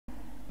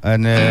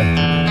En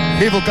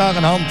geef elkaar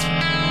een hand.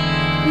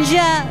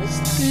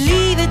 Just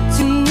leave it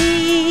to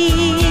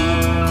me.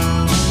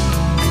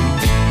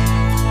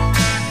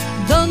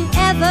 Don't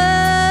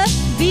ever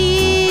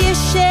be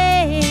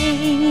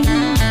ashamed.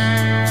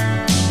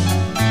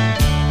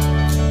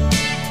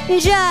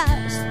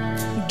 Just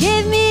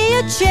give me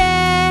a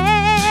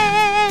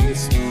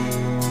chance,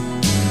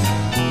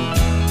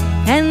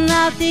 and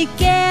I'll take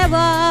care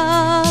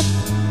of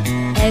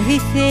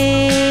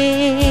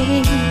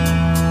everything.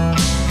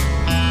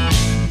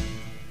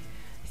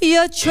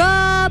 Your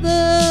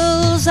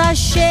troubles are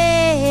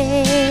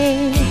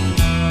shared.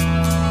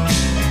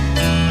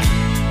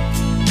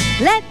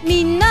 Let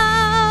me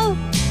know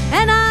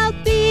and I'll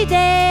be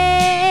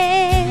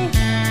there.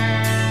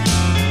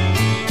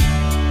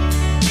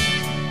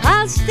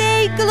 I'll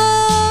stay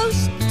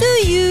close to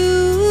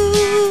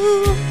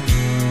you.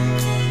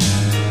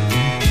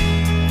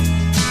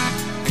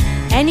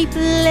 Any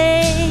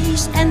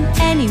place and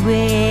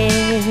anywhere.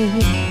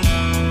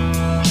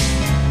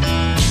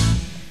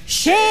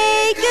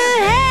 Shake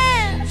a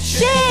hand,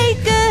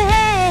 shake a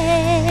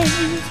hand.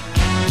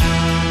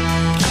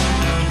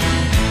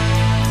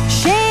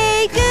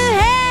 Shake a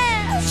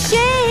hand,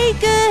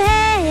 shake a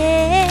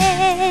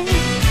hand.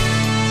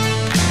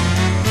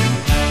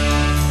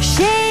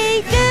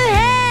 Shake a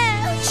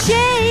hand,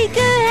 shake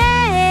a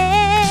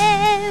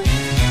hand.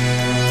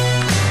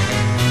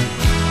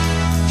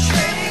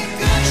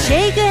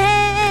 Shake a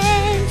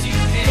hand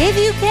if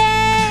you can.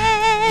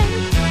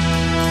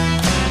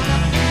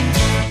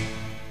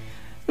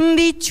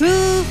 Be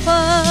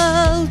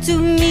truthful to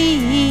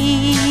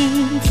me,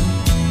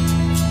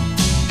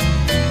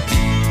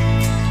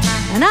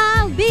 and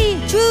I'll be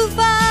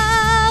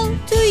truthful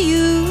to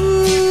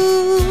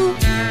you.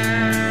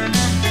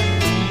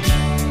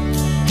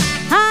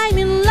 I'm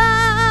in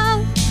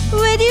love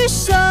with you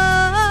so.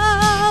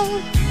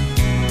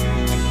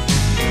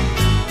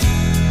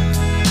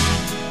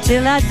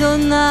 Till I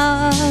don't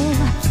know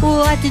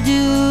what to do.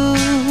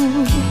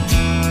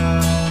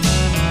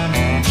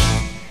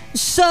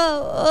 So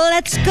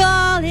let's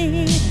call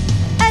it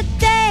a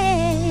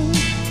day.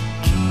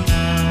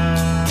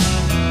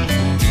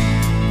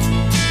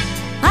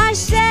 I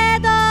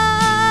said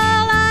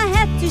all I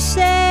had to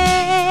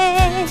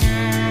say,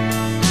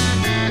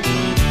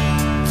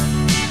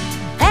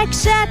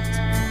 except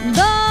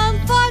don't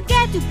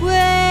forget to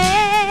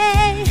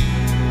pray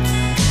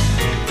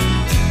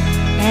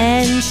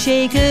and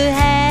shake a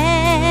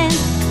hand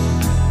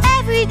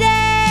every day.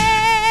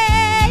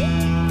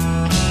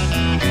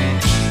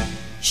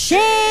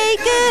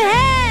 Shake a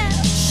hand,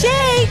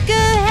 shake a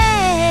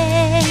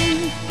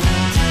hand.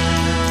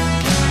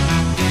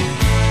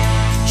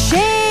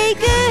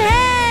 Shake a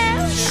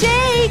hand,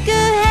 shake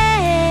a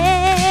hand.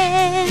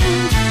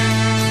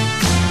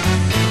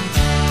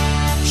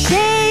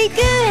 Shake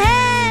a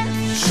hand,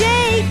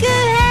 shake a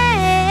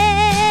hand.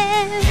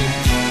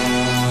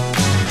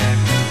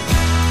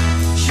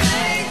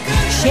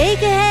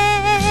 Shake a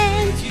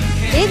hand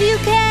if you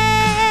can.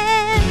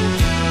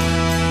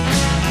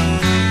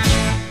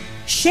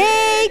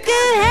 Shake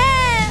a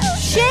hand,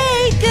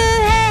 shake a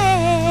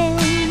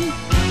hand.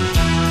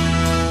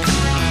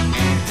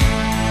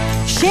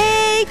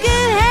 Shake a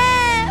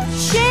hand,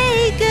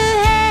 shake a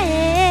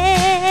hand.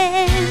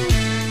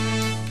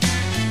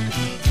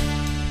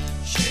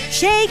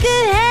 Shake a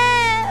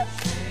hand,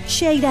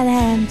 shake that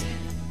hand.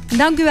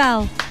 Dank u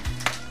wel.